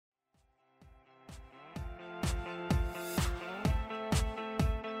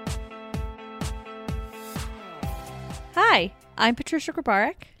Hi, I'm Patricia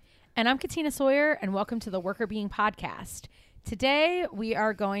Grabarek. And I'm Katina Sawyer, and welcome to the Worker Being Podcast. Today, we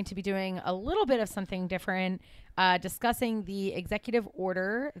are going to be doing a little bit of something different, discussing the executive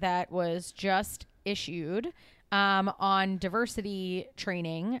order that was just issued on diversity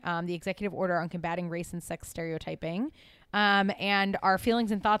training, the executive order on combating race and sex stereotyping, and our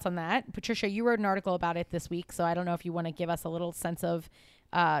feelings and thoughts on that. Patricia, you wrote an article about it this week, so I don't know if you want to give us a little sense of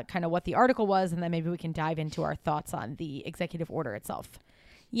kind of what the article was, and then maybe we can dive into our thoughts on the executive order itself.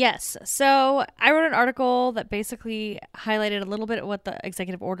 Yes, so I wrote an article that basically highlighted a little bit of what the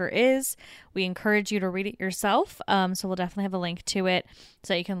executive order is. We encourage you to read it yourself, so we'll definitely have a link to it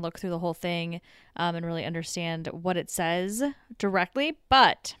so that you can look through the whole thing and really understand what it says directly.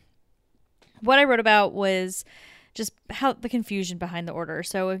 But what I wrote about was just how the confusion behind the order.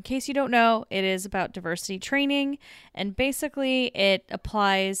 So in case you don't know, it is about diversity training, and basically it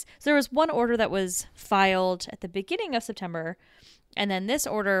applies. So there was one order that was filed at the beginning of September, and then this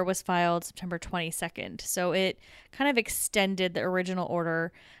order was filed September 22nd. So it kind of extended the original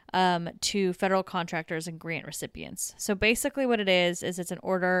order to federal contractors and grant recipients. So basically what it is it's an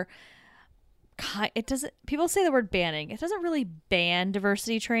order. It doesn't, people say the word banning. It doesn't really ban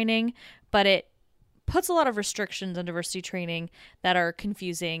diversity training, but it puts a lot of restrictions on diversity training that are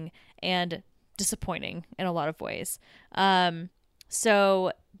confusing and disappointing in a lot of ways.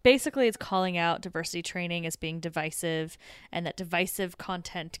 So basically it's calling out diversity training as being divisive, and that divisive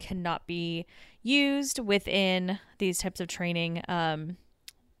content cannot be used within these types of training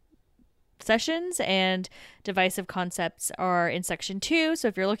sessions, and divisive concepts are in section 2. So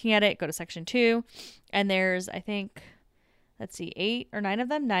if you're looking at it, go to section 2, and there's, I think, 8 or 9 of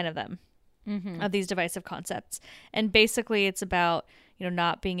them, 9 of them. Mm-hmm. Of these divisive concepts. And basically it's about,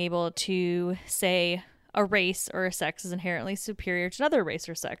 not being able to say a race or a sex is inherently superior to another race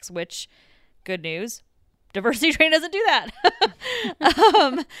or sex, which, good news, diversity training doesn't do that.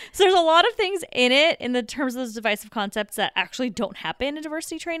 So there's a lot of things in it in the terms of those divisive concepts that actually don't happen in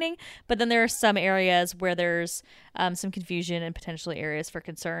diversity training. But then there are some areas where there's some confusion and potentially areas for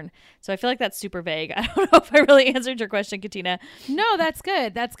concern. So I feel like that's super vague. I don't know if I really answered your question, Katina. No, that's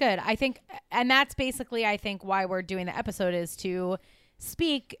good. That's good. I think, and that's basically, I think, why we're doing the episode, is to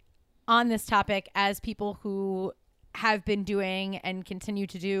speak on this topic as people who have been doing and continue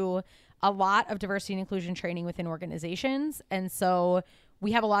to do a lot of diversity and inclusion training within organizations. And so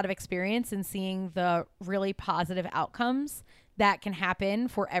we have a lot of experience in seeing the really positive outcomes that can happen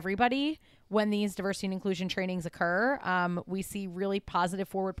for everybody when these diversity and inclusion trainings occur. We see really positive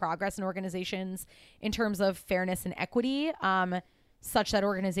forward progress in organizations in terms of fairness and equity, such that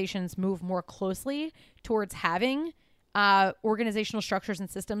organizations move more closely towards having organizational structures and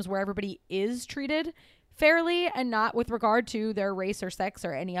systems where everybody is treated fairly, and not with regard to their race or sex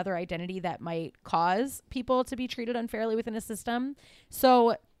or any other identity that might cause people to be treated unfairly within a system.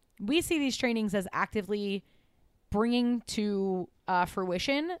 So we see these trainings as actively bringing to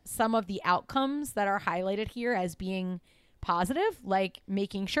fruition some of the outcomes that are highlighted here as being positive, like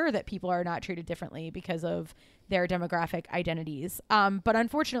making sure that people are not treated differently because of their demographic identities. But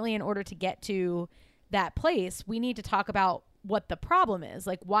unfortunately, in order to get to that place, we need to talk about what the problem is.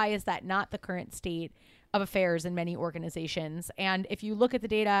 Like, why is that not the current state of affairs in many organizations? And if you look at the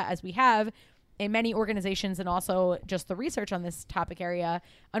data as we have in many organizations, and also just the research on this topic area,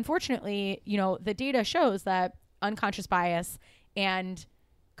 unfortunately, the data shows that unconscious bias and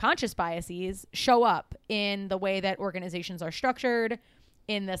conscious biases show up in the way that organizations are structured,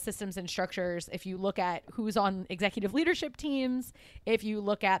 in the systems and structures. If you look at who's on executive leadership teams, if you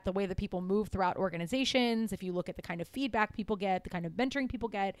look at the way that people move throughout organizations, if you look at the kind of feedback people get, the kind of mentoring people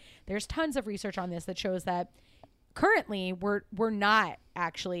get, there's tons of research on this that shows that currently we're not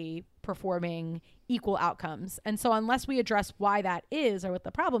actually performing equal outcomes. And so unless we address why that is, or what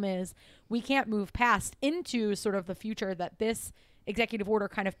the problem is, we can't move past into sort of the future that this executive order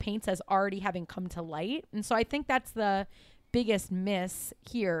kind of paints as already having come to light. And so I think that's the biggest miss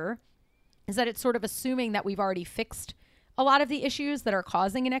here, is that it's sort of assuming that we've already fixed a lot of the issues that are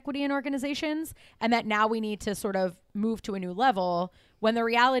causing inequity in organizations, and that now we need to sort of move to a new level, when the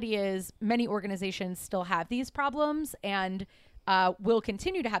reality is many organizations still have these problems and will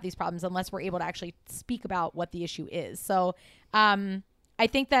continue to have these problems unless we're able to actually speak about what the issue is. So I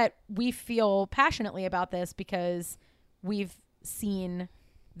think that we feel passionately about this because we've seen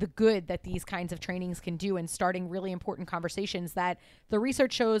the good that these kinds of trainings can do and starting really important conversations that the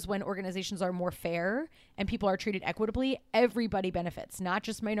research shows when organizations are more fair and people are treated equitably, everybody benefits, not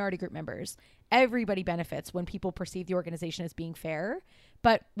just minority group members. Everybody benefits when people perceive the organization as being fair.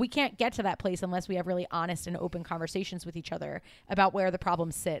 But we can't get to that place unless we have really honest and open conversations with each other about where the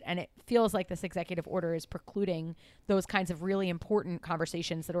problems sit. And it feels like this executive order is precluding those kinds of really important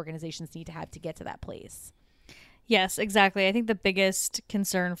conversations that organizations need to have to get to that place. Yes, exactly. I think the biggest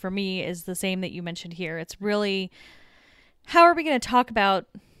concern for me is the same that you mentioned here. It's really, how are we going to talk about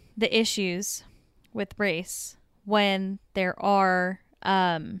the issues with race when there are,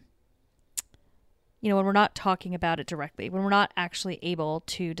 when we're not talking about it directly, when we're not actually able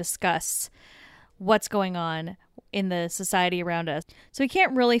to discuss what's going on in the society around us. So we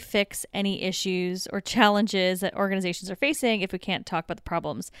can't really fix any issues or challenges that organizations are facing if we can't talk about the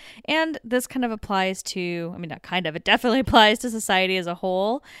problems. And this kind of applies to, not kind of, it definitely applies to society as a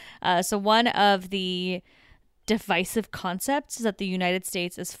whole. So one of the divisive concepts is that the United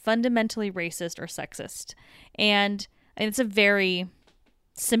States is fundamentally racist or sexist. And it's a very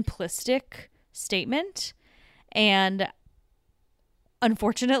simplistic statement. And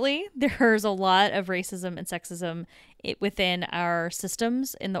unfortunately, there's a lot of racism and sexism within our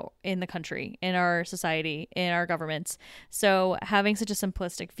systems in the country, in our society, in our governments. So having such a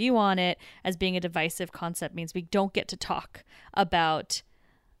simplistic view on it as being a divisive concept means we don't get to talk about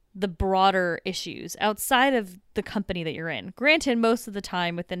the broader issues outside of the company that you're in. Granted, most of the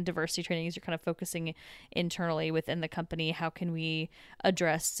time within diversity trainings, you're kind of focusing internally within the company. How can we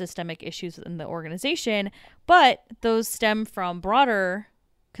address systemic issues within the organization? But those stem from broader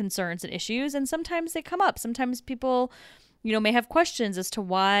concerns and issues, and sometimes they come up. Sometimes people, may have questions as to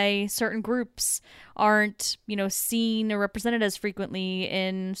why certain groups aren't, seen or represented as frequently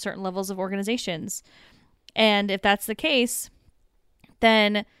in certain levels of organizations. And if that's the case,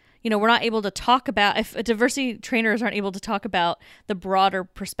 then we're not able to talk about, if diversity trainers aren't able to talk about the broader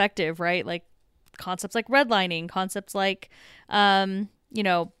perspective, right? Like concepts like redlining, concepts like, if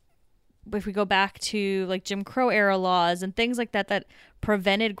we go back to like Jim Crow era laws and things like that, that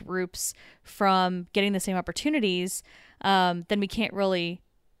prevented groups from getting the same opportunities, then we can't really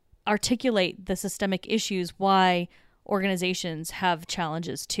articulate the systemic issues why organizations have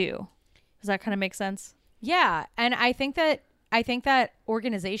challenges too. Does that kind of make sense? Yeah. And I think that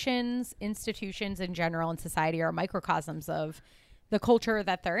organizations, institutions in general, and society are microcosms of the culture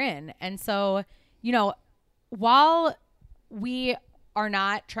that they're in. And so, while we are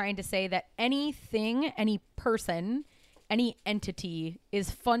not trying to say that anything, any person, any entity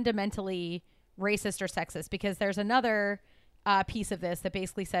is fundamentally racist or sexist, because there's another piece of this that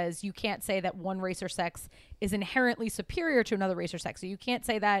basically says you can't say that one race or sex is inherently superior to another race or sex. So you can't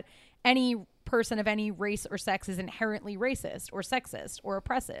say that any person of any race or sex is inherently racist or sexist or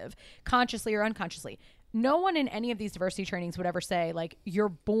oppressive, consciously or unconsciously. No one in any of these diversity trainings would ever say like you're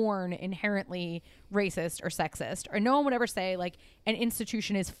born inherently racist or sexist, or no one would ever say like an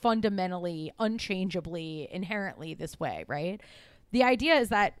institution is fundamentally, unchangeably, inherently this way, right? The idea is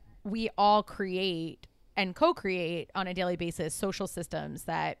that we all create and co-create on a daily basis social systems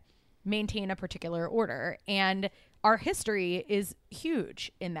that maintain a particular order. And our history is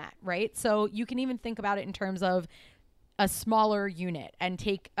huge in that, right? So you can even think about it in terms of a smaller unit and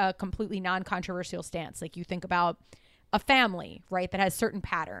take a completely non-controversial stance. Like you think about a family, right, that has certain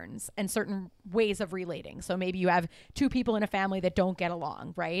patterns and certain ways of relating. So maybe you have two people in a family that don't get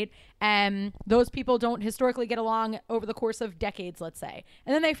along, right? And those people don't historically get along over the course of decades, let's say.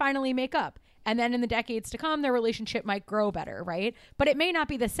 And then they finally make up. And then in the decades to come, their relationship might grow better, right? But it may not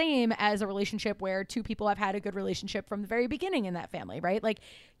be the same as a relationship where two people have had a good relationship from the very beginning in that family, right? Like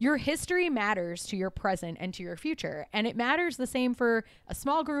your history matters to your present and to your future. And it matters the same for a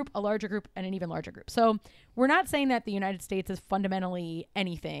small group, a larger group, and an even larger group. So we're not saying that the United States is fundamentally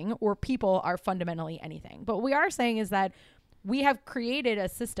anything or people are fundamentally anything. But what we are saying is that we have created a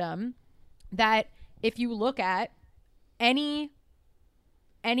system that if you look at any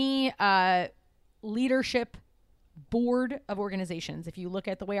leadership board of organizations, if you look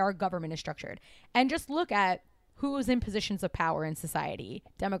at the way our government is structured and just look at who is in positions of power in society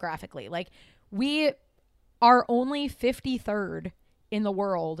demographically, like we are only 53rd in the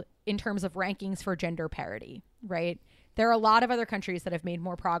world in terms of rankings for gender parity, right? There are a lot of other countries that have made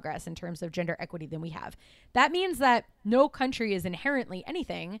more progress in terms of gender equity than we have. That means that no country is inherently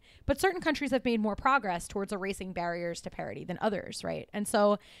anything, but certain countries have made more progress towards erasing barriers to parity than others, right? And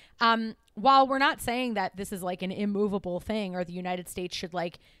so while we're not saying that this is like an immovable thing or the United States should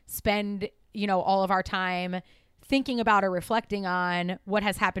like spend, all of our time thinking about or reflecting on what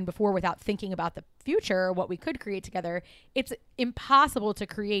has happened before without thinking about the future, what we could create together, it's impossible to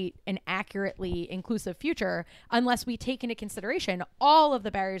create an accurately inclusive future unless we take into consideration all of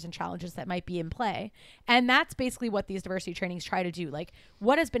the barriers and challenges that might be in play. And that's basically what these diversity trainings try to do. Like,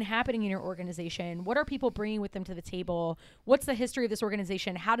 what has been happening in your organization? What are people bringing with them to the table? What's the history of this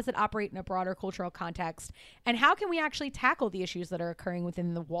organization? How does it operate in a broader cultural context? And how can we actually tackle the issues that are occurring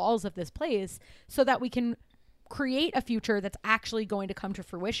within the walls of this place so that we can create a future that's actually going to come to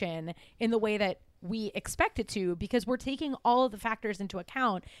fruition in the way that we expect it to, because we're taking all of the factors into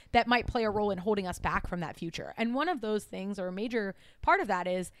account that might play a role in holding us back from that future. And one of those things, or a major part of that,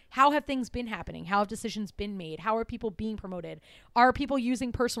 is how have things been happening? How have decisions been made? How are people being promoted? Are people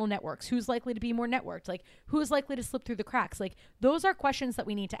using personal networks? Who's likely to be more networked? Like, who's likely to slip through the cracks? Like, those are questions that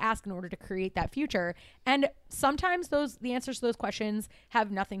we need to ask in order to create that future. And sometimes the answers to those questions have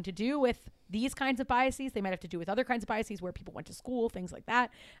nothing to do with these kinds of biases. They might have to do with other kinds of biases, where people went to school, things like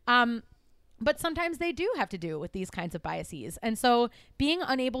that. But sometimes they do have to do with these kinds of biases. And so being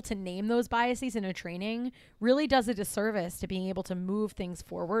unable to name those biases in a training really does a disservice to being able to move things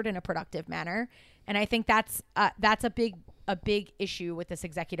forward in a productive manner. And I think that's a big issue with this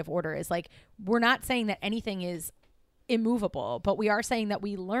executive order, is like, we're not saying that anything is immovable, but we are saying that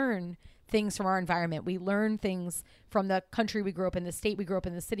we learn things from our environment. We learn things from the country we grew up in, the state we grew up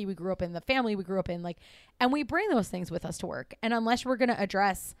in, the city we grew up in, the family we grew up in, like, and we bring those things with us to work. And unless we're going to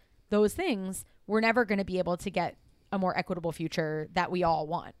address those things, we're never going to be able to get a more equitable future that we all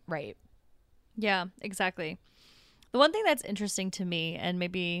want, right? Yeah, exactly. The one thing that's interesting to me, and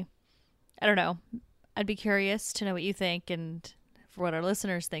maybe, I don't know, I'd be curious to know what you think and for what our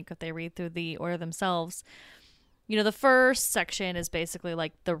listeners think if they read through the order themselves. You know, the first section is basically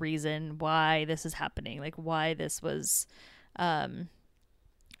like the reason why this is happening, like why this was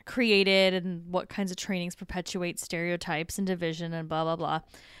created and what kinds of trainings perpetuate stereotypes and division and blah, blah, blah.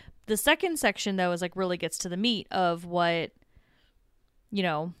 The second section, though, is like really gets to the meat of what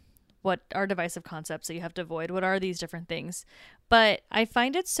are divisive concepts that you have to avoid. What are these different things? But I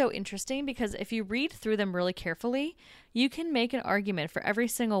find it so interesting because if you read through them really carefully, you can make an argument for every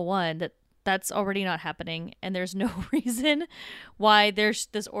single one that's already not happening. And there's no reason why this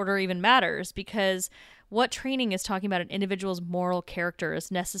order even matters, because what training is talking about an individual's moral character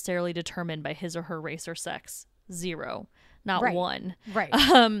is necessarily determined by his or her race or sex. Zero. Not right. one. Right.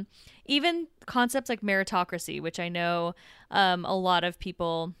 Even concepts like meritocracy, which I know a lot of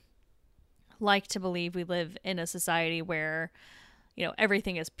people like to believe we live in a society where,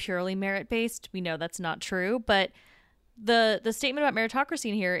 everything is purely merit-based. We know that's not true. But the statement about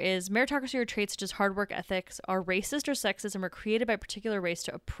meritocracy in here is meritocracy or traits such as hard work ethics are racist or sexist and were created by a particular race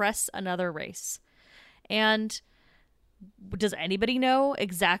to oppress another race. And does anybody know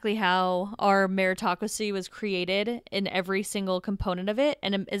exactly how our meritocracy was created in every single component of it?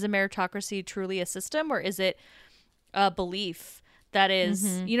 And is a meritocracy truly a system, or is it a belief that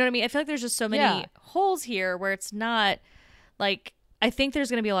is, you know what I mean? I feel like there's just so many holes here where it's not like, I think there's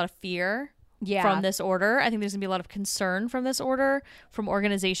going to be a lot of fear from this order. I think there's gonna be a lot of concern from this order from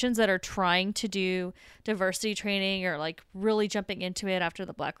organizations that are trying to do diversity training or like really jumping into it after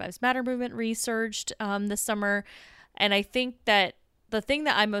the Black Lives Matter movement resurged this summer. And I think that the thing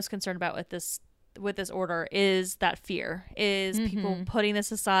that I'm most concerned about with this order is that fear, is people putting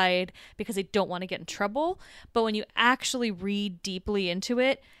this aside because they don't want to get in trouble. But when you actually read deeply into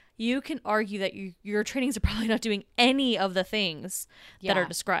it, you can argue that your trainings are probably not doing any of the things that are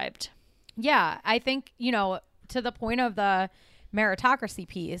described. Yeah, I think, to the point of the meritocracy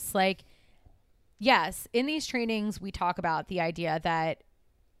piece, like, yes, in these trainings, we talk about the idea that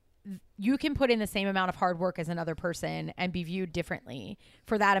you can put in the same amount of hard work as another person and be viewed differently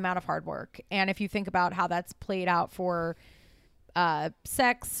for that amount of hard work. And if you think about how that's played out for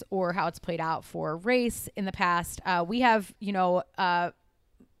sex or how it's played out for race in the past, we have,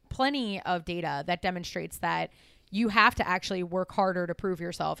 plenty of data that demonstrates that you have to actually work harder to prove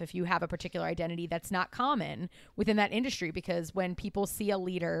yourself if you have a particular identity that's not common within that industry, because when people see a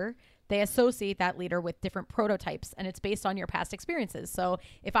leader, they associate that leader with different prototypes, and it's based on your past experiences. So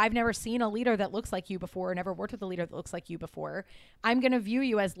if I've never seen a leader that looks like you before, never worked with a leader that looks like you before, I'm going to view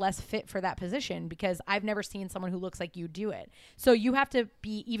you as less fit for that position because I've never seen someone who looks like you do it. So you have to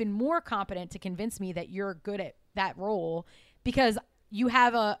be even more competent to convince me that you're good at that role, because you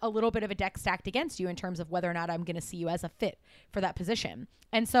have a little bit of a deck stacked against you in terms of whether or not I'm going to see you as a fit for that position.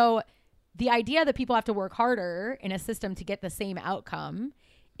 And so the idea that people have to work harder in a system to get the same outcome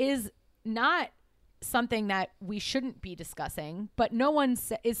is not something that we shouldn't be discussing, but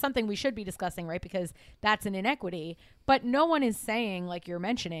is something we should be discussing, right? Because that's an inequity. But no one is saying, like you're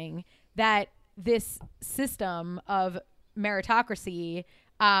mentioning, that this system of meritocracy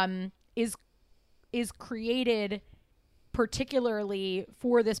is created particularly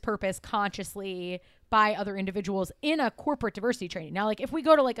for this purpose consciously by other individuals in a corporate diversity training. Now, like if we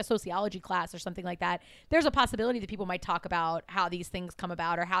go to like a sociology class or something like that, there's a possibility that people might talk about how these things come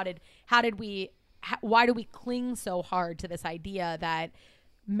about, or why do we cling so hard to this idea that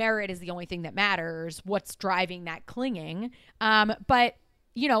merit is the only thing that matters? What's driving that clinging? But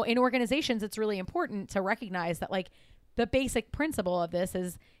you know, in organizations, it's really important to recognize that like the basic principle of this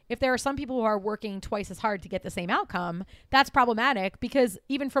is if there are some people who are working twice as hard to get the same outcome, that's problematic, because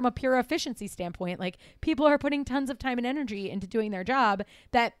even from a pure efficiency standpoint, like people are putting tons of time and energy into doing their job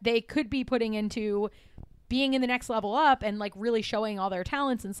that they could be putting into being in the next level up and like really showing all their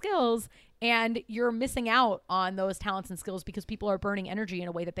talents and skills. And you're missing out on those talents and skills because people are burning energy in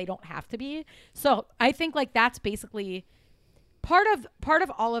a way that they don't have to be. So I think like that's basically part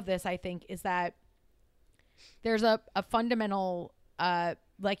of all of this, I think, is that there's a fundamental,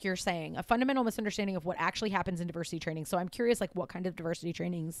 like you're saying, a fundamental misunderstanding of what actually happens in diversity training. So I'm curious, like, what kind of diversity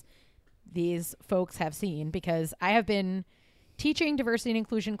trainings these folks have seen, because I have been teaching diversity and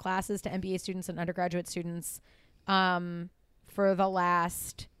inclusion classes to MBA students and undergraduate students for the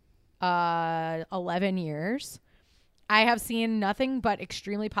last 11 years. I have seen nothing but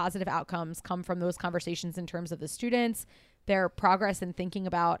extremely positive outcomes come from those conversations in terms of the students, their progress in thinking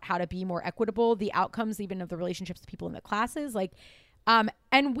about how to be more equitable, the outcomes even of the relationships with people in the classes. Like,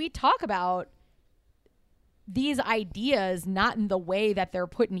 and we talk about these ideas not in the way that they're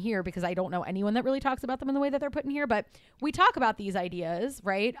put in here, because I don't know anyone that really talks about them in the way that they're put in here, but we talk about these ideas,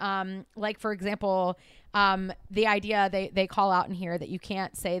 right? Like for example, the idea they call out in here that you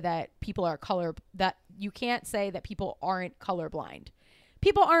can't say that people are that you can't say that people aren't colorblind.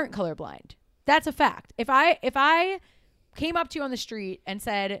 People aren't colorblind. That's a fact. If I came up to you on the street and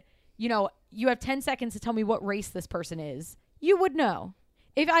said, you know, you have 10 seconds to tell me what race this person is, you would know.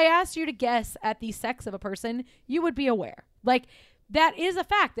 If I asked you to guess at the sex of a person, you would be aware. Like, that is a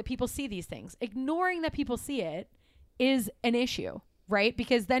fact that people see these things. Ignoring that people see it is an issue, right?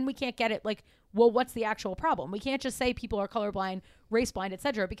 Because then we can't get it like, well, what's the actual problem? We can't just say people are colorblind, race blind,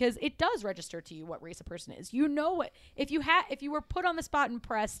 etc., because it does register to you what race a person is. You know what, if you were put on the spot and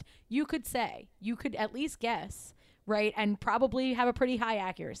pressed, you could at least guess, right? And probably have a pretty high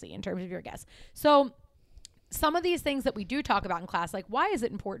accuracy in terms of your guess. So some of these things that we do talk about in class, like why is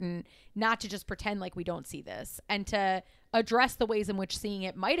it important not to just pretend like we don't see this, and to address the ways in which seeing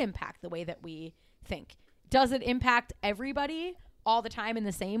it might impact the way that we think. Does it impact everybody all the time in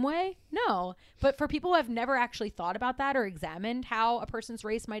the same way? No. But for people who have never actually thought about that or examined how a person's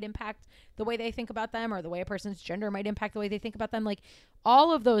race might impact the way they think about them, or the way a person's gender might impact the way they think about them, like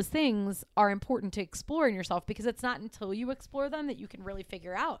all of those things are important to explore in yourself, because it's not until you explore them that you can really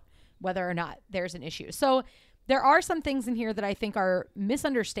figure out whether or not there's an issue. So there are some things in here that I think are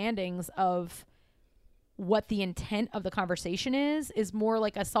misunderstandings of what the intent of the conversation is more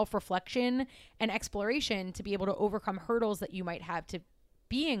like a self-reflection and exploration to be able to overcome hurdles that you might have to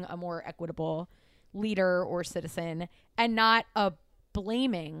being a more equitable leader or citizen, and not a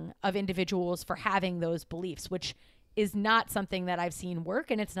blaming of individuals for having those beliefs, which is not something that I've seen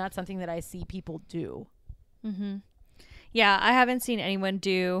work, and it's not something that I see people do. Mm-hmm. Yeah, I haven't seen anyone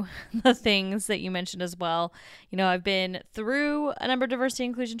do the things that you mentioned as well. You know, I've been through a number of diversity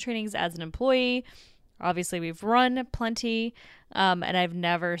inclusion trainings as an employee. Obviously, we've run plenty, and I've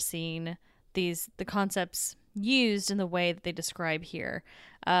never seen the concepts used in the way that they describe here.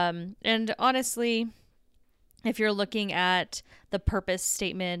 And honestly, if you're looking at the purpose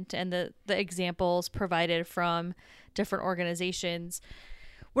statement and the examples provided from different organizations,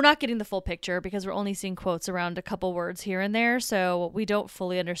 we're not getting the full picture, because we're only seeing quotes around a couple words here and there. So we don't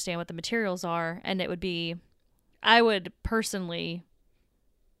fully understand what the materials are. And I would personally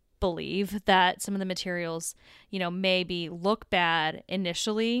believe that some of the materials, you know, maybe look bad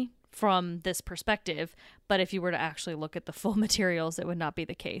initially from this perspective, but if you were to actually look at the full materials, it would not be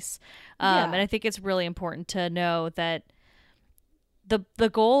the case. And I think it's really important to know that the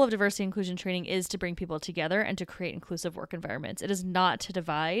goal of diversity inclusion training is to bring people together and to create inclusive work environments. It is not to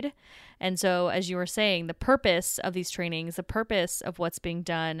divide. And so, as you were saying, the purpose of these trainings, the purpose of what's being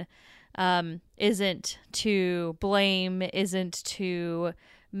done, isn't to blame, isn't to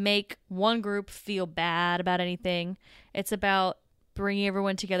make one group feel bad about anything. It's about bringing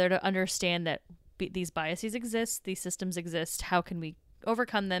everyone together to understand that these biases exist, these systems exist. How can we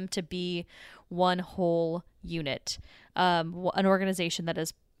overcome them to be one whole unit, an organization that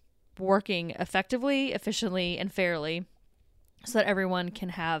is working effectively, efficiently, and fairly, so that everyone can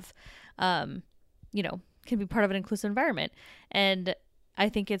have, can be part of an inclusive environment. And I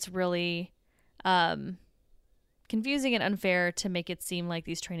think it's really confusing and unfair to make it seem like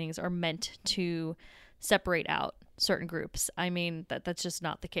these trainings are meant to separate out certain groups. I mean, that's just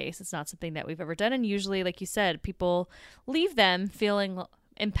not the case. It's not something that we've ever done. And usually, like you said, people leave them feeling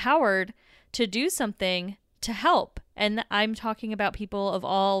empowered to do something to help. And I'm talking about people of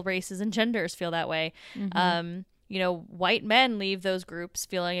all races and genders feel that way. White men leave those groups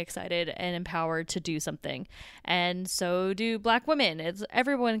feeling excited and empowered to do something. And so do Black women.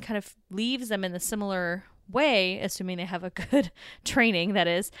 Everyone kind of leaves them in a similar way, assuming they have a good training, that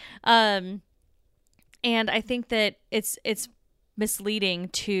is. And I think that it's misleading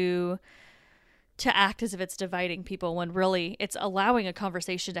to act as if it's dividing people when really it's allowing a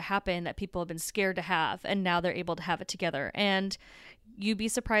conversation to happen that people have been scared to have, and now they're able to have it together. And you'd be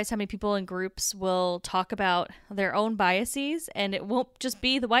surprised how many people in groups will talk about their own biases, and it won't just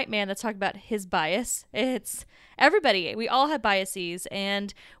be the white man that's talking about his bias. It's everybody. We all have biases,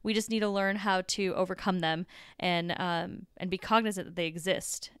 and we just need to learn how to overcome them and be cognizant that they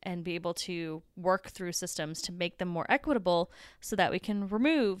exist and be able to work through systems to make them more equitable so that we can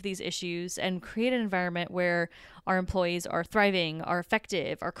remove these issues and create an environment where our employees are thriving, are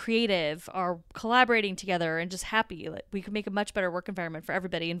effective, are creative, are collaborating together, and just happy. We can make a much better work environment for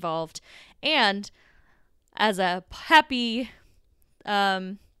everybody involved. And as a happy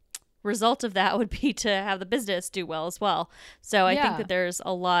result of that would be to have the business do well as well. So I think that there's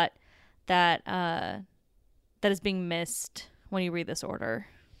a lot that that is being missed when you read this order.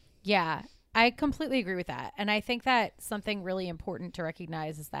 Yeah, I completely agree with that. And I think that something really important to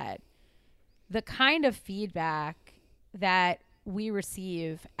recognize is that the kind of feedback that we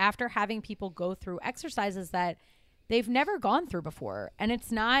receive after having people go through exercises that they've never gone through before, and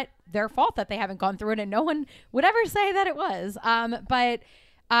it's not their fault that they haven't gone through it, and no one would ever say that it was. But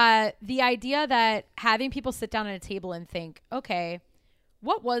the idea that having people sit down at a table and think, okay,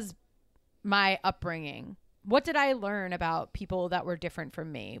 what was my upbringing? What did I learn about people that were different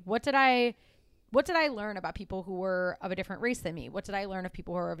from me? What did I learn about people who were of a different race than me? What did I learn of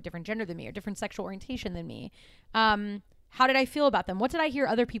people who are of a different gender than me or different sexual orientation than me? How did I feel about them? What did I hear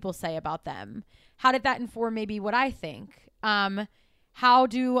other people say about them? How did that inform maybe what I think? How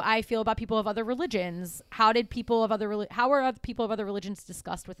do I feel about people of other religions? How are people of other religions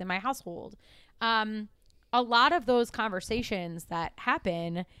discussed within my household? A lot of those conversations that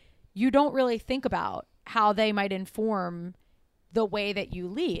happen, you don't really think about how they might inform the way that you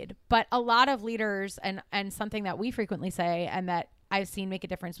lead. But a lot of leaders, and something that we frequently say and that I've seen make a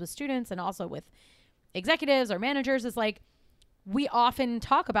difference with students and also with executives or managers, is like, we often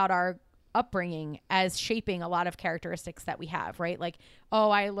talk about our upbringing as shaping a lot of characteristics that we have, right? Like, oh,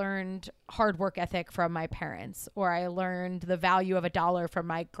 I learned hard work ethic from my parents, or I learned the value of $1 from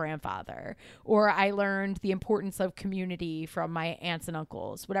my grandfather, or I learned the importance of community from my aunts and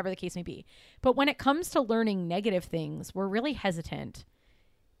uncles, whatever the case may be. But when it comes to learning negative things, we're really hesitant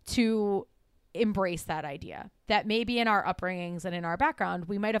to embrace that idea that maybe in our upbringings and in our background,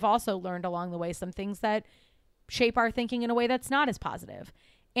 we might have also learned along the way some things that shape our thinking in a way that's not as positive.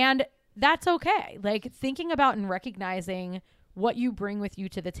 And that's okay. Like, thinking about and recognizing what you bring with you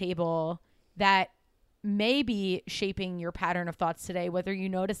to the table that may be shaping your pattern of thoughts today, whether you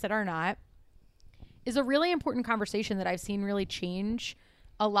notice it or not, is a really important conversation that I've seen really change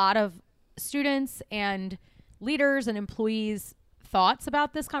a lot of students and leaders and employees' thoughts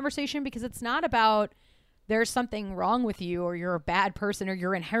about this conversation, because it's not about there's something wrong with you or you're a bad person or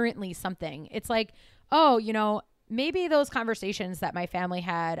you're inherently something. It's like, oh, maybe those conversations that my family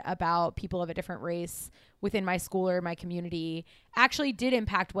had about people of a different race within my school or my community actually did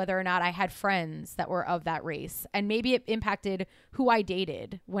impact whether or not I had friends that were of that race. And maybe it impacted who I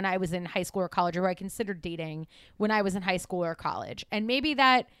dated when I was in high school or college, or who I considered dating when I was in high school or college. And maybe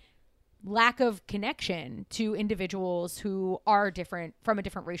that lack of connection to individuals who are different from a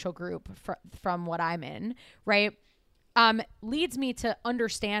different racial group from what I'm in, right? Leads me to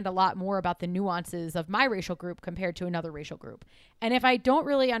understand a lot more about the nuances of my racial group compared to another racial group. And if I don't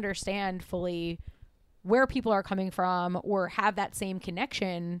really understand fully where people are coming from or have that same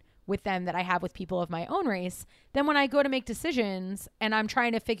connection with them that I have with people of my own race, then when I go to make decisions and I'm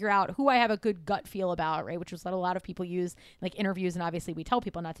trying to figure out who I have a good gut feel about, right, which is what a lot of people use, like interviews, and obviously we tell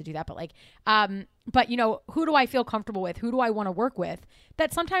people not to do that, but like, who do I feel comfortable with? Who do I want to work with?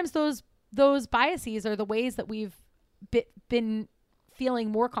 That sometimes those biases are the ways that we've been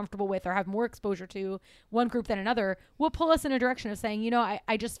feeling more comfortable with or have more exposure to one group than another, will pull us in a direction of saying,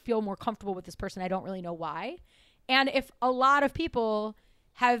 I just feel more comfortable with this person. I don't really know why. And if a lot of people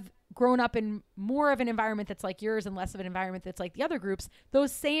have grown up in more of an environment that's like yours and less of an environment that's like the other groups,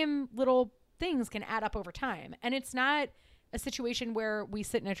 those same little things can add up over time. And it's not a situation where we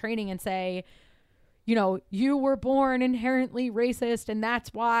sit in a training and say, you know, you were born inherently racist and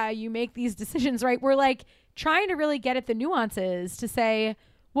that's why you make these decisions, right? We're like trying to really get at the nuances to say,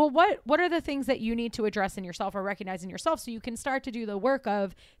 well, what are the things that you need to address in yourself or recognize in yourself so you can start to do the work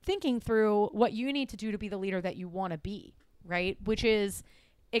of thinking through what you need to do to be the leader that you want to be, right? Which is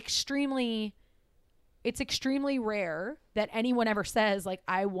extremely rare that anyone ever says, like,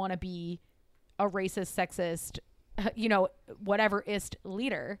 I want to be a racist, sexist, you know, whatever-ist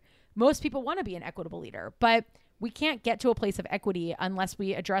leader. Most people want to be an equitable leader, but we can't get to a place of equity unless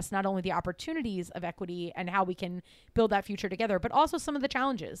we address not only the opportunities of equity and how we can build that future together, but also some of the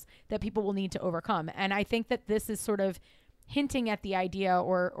challenges that people will need to overcome. And I think that this is sort of hinting at the idea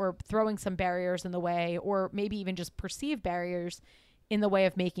or throwing some barriers in the way, or maybe even just perceived barriers in the way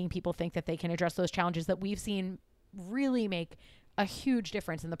of making people think that they can address those challenges that we've seen really make a huge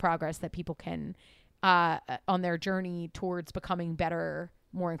difference in the progress that people can on their journey towards becoming better,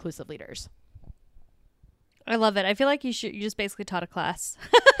 more inclusive leaders. I love it. I feel like you just basically taught a class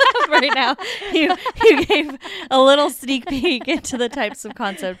right now. You gave a little sneak peek into the types of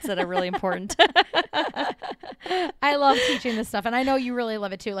concepts that are really important. I love teaching this stuff, and I know you really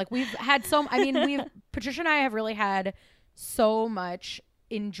love it too. Like Patricia and I have really had so much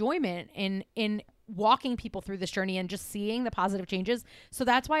enjoyment in walking people through this journey and just seeing the positive changes. So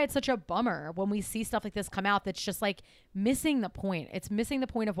that's why it's such a bummer when we see stuff like this come out that's just like missing the point. It's missing the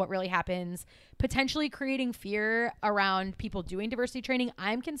point of what really happens, potentially creating fear around people doing diversity training.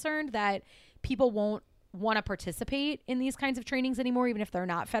 I'm concerned that people won't want to participate in these kinds of trainings anymore, even if they're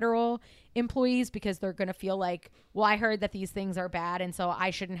not federal employees, because they're going to feel like, well, I heard that these things are bad, and so I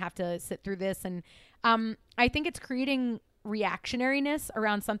shouldn't have to sit through this. And I think it's creating reactionariness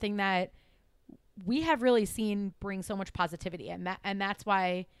around something that we have really seen bring so much positivity, and that's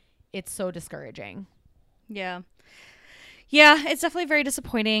why it's so discouraging. Yeah, it's definitely very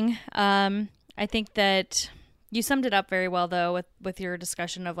disappointing. I think that you summed it up very well, though, with your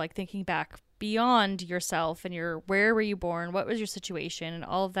discussion of like thinking back beyond yourself and where were you born, what was your situation, and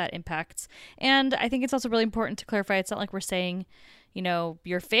all of that impacts. And I think it's also really important to clarify, it's not like we're saying, you know,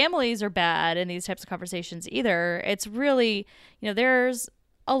 your families are bad in these types of conversations either. It's really, you know, there's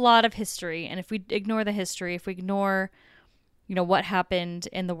a lot of history, and if we ignore the history, if we ignore, you know, what happened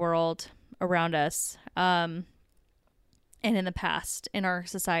in the world around us, and in the past in our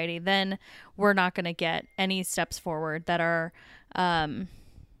society, then we're not going to get any steps forward that are,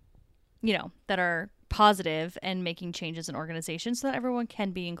 you know, that are positive and making changes in organizations so that everyone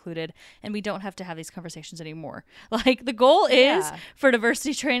can be included and we don't have to have these conversations anymore. Like, the goal is for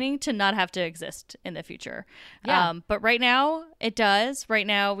diversity training to not have to exist in the future. But right now it does. Right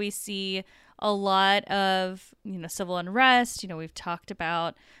now we see a lot of, you know, civil unrest. You know, we've talked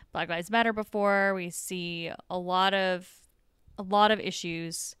about Black Lives Matter before. We see a lot of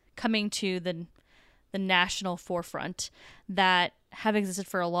issues coming to the national forefront that have existed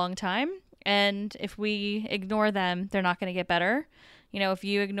for a long time. And if we ignore them, they're not going to get better. You know, if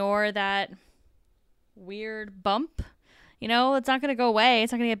you ignore that weird bump, you know, it's not going to go away.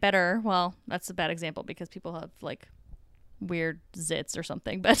 It's not going to get better. Well, that's a bad example because people have like weird zits or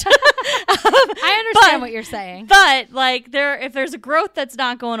something, but I understand what you're saying. But like, if there's a growth that's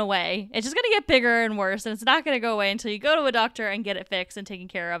not going away, it's just going to get bigger and worse, and it's not going to go away until you go to a doctor and get it fixed and taken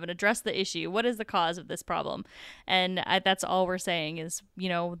care of and address the issue. What is the cause of this problem? And that's all we're saying is, you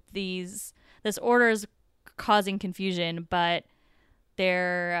know, this order is causing confusion, but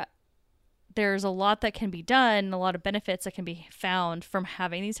there's a lot that can be done, a lot of benefits that can be found from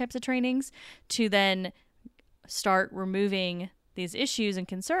having these types of trainings to then start removing these issues and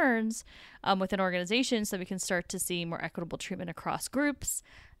concerns within organizations so we can start to see more equitable treatment across groups,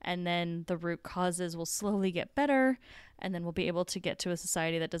 and then the root causes will slowly get better, and then we'll be able to get to a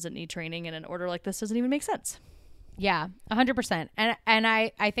society that doesn't need training, and an order like this doesn't even make sense. Yeah, 100%. And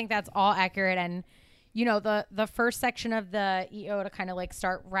I think that's all accurate. And, you know, the first section of the EO, to kind of like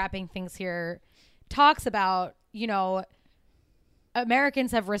start wrapping things here, talks about, you know,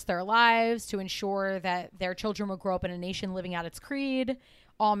 Americans have risked their lives to ensure that their children will grow up in a nation living out its creed.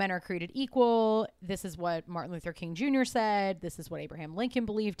 All men are created equal. This is what Martin Luther King Jr. said. This is what Abraham Lincoln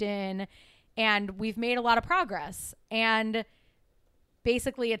believed in. And we've made a lot of progress. And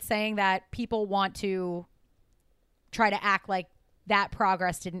basically it's saying that people want to try to act like that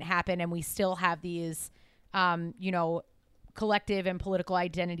progress didn't happen, and we still have these, you know, collective and political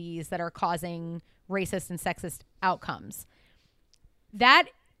identities that are causing racist and sexist outcomes. That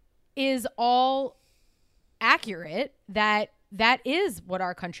is all accurate. That is what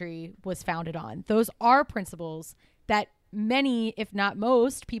our country was founded on. Those are principles that many, if not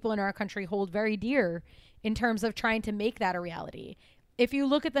most, people in our country hold very dear in terms of trying to make that a reality. if you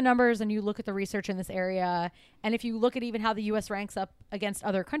look at the numbers and you look at the research in this area, and if you look at even how the US ranks up against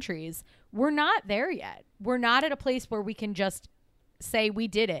other countries, we're not there yet. We're not at a place where we can just say we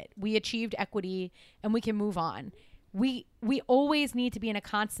did it. We achieved equity and we can move on. We always need to be in a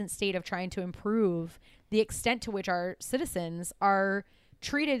constant state of trying to improve the extent to which our citizens are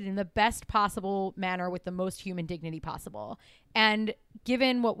treated in the best possible manner with the most human dignity possible. And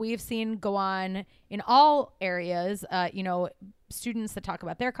given what we've seen go on in all areas, students that talk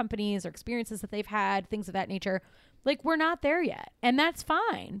about their companies or experiences that they've had, things of that nature, like, we're not there yet. And that's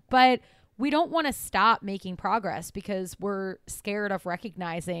fine. But we don't want to stop making progress because we're scared of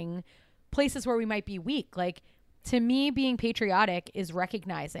recognizing places where we might be weak. Like, to me, being patriotic is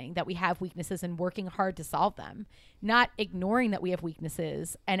recognizing that we have weaknesses and working hard to solve them, not ignoring that we have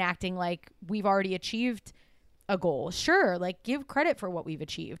weaknesses and acting like we've already achieved a goal. Sure, like, give credit for what we've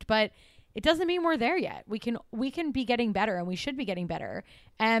achieved, but it doesn't mean we're there yet. We can be getting better, and we should be getting better.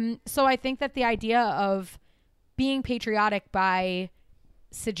 And so I think that the idea of being patriotic by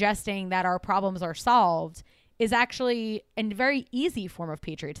suggesting that our problems are solved is actually a very easy form of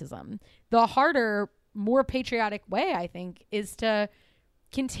patriotism. The harder, more patriotic way, I think, is to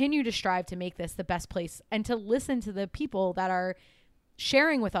continue to strive to make this the best place and to listen to the people that are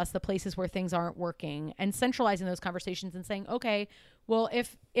sharing with us the places where things aren't working and centralizing those conversations and saying, okay, well,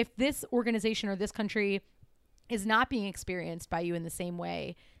 if this organization or this country is not being experienced by you in the same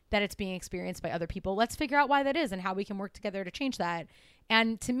way that it's being experienced by other people, let's figure out why that is and how we can work together to change that.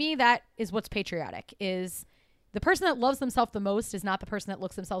 And to me, that is what's patriotic. Is the person that loves themselves the most is not the person that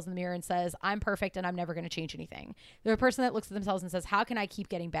looks themselves in the mirror and says, I'm perfect and I'm never going to change anything. They're the person that looks at themselves and says, how can I keep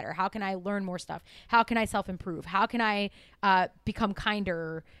getting better? How can I learn more stuff? How can I self-improve? How can I become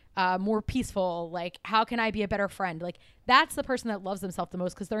kinder, more peaceful? Like, how can I be a better friend? Like, that's the person that loves themselves the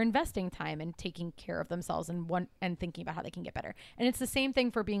most because they're investing time and taking care of themselves and thinking about how they can get better. And it's the same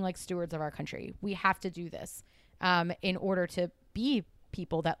thing for being like stewards of our country. We have to do this in order to be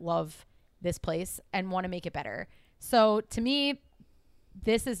people that love this place and want to make it better. So to me,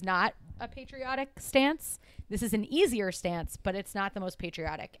 this is not a patriotic stance. This is an easier stance, but it's not the most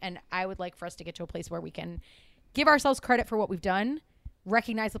patriotic. And I would like for us to get to a place where we can give ourselves credit for what we've done,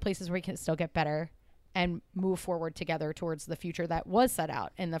 recognize the places where we can still get better, and move forward together towards the future that was set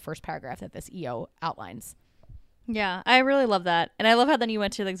out in the first paragraph that this EO outlines. Yeah, I really love that. And I love how then you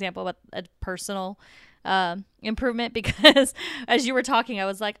went to the example about a personal improvement, because as you were talking, I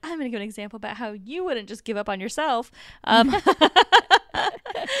was like, I'm going to give an example about how you wouldn't just give up on yourself.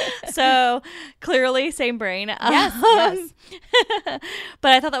 So clearly same brain. Yes.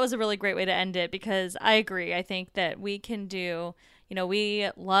 But I thought that was a really great way to end it, because I agree. I think that we can do, we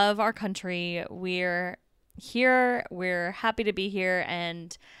love our country. We're here. We're happy to be here.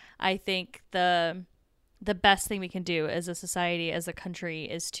 And I think the best thing we can do as a society, as a country,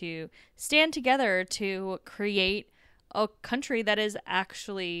 is to stand together to create a country that is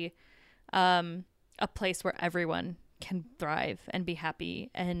actually a place where everyone can thrive and be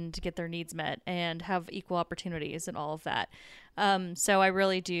happy and get their needs met and have equal opportunities and all of that. So I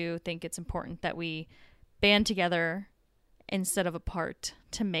really do think it's important that we band together instead of apart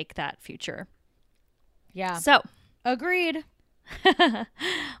to make that future. Yeah. So agreed.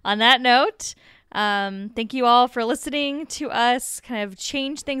 On that note, thank you all for listening to us kind of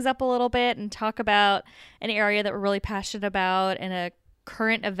change things up a little bit and talk about an area that we're really passionate about and a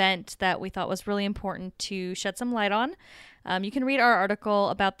current event that we thought was really important to shed some light on. You can read our article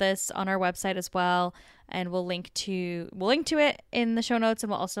about this on our website as well, and we'll link to it in the show notes, and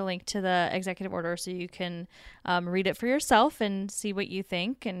we'll also link to the executive order so you can read it for yourself and see what you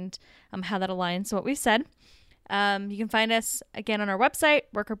think and how that aligns to what we've said. You can find us again on our website,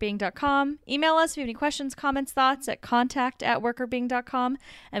 workerbeing.com. Email us if you have any questions, comments, thoughts at contact@workerbeing.com.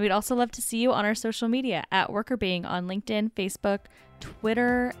 And we'd also love to see you on our social media at workerbeing on LinkedIn, Facebook,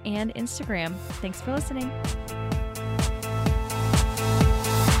 Twitter, and Instagram. Thanks for listening.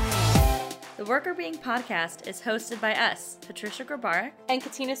 The Worker Being podcast is hosted by us, Patricia Grabarek and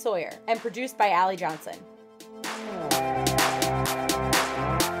Katina Sawyer, and produced by Allie Johnson.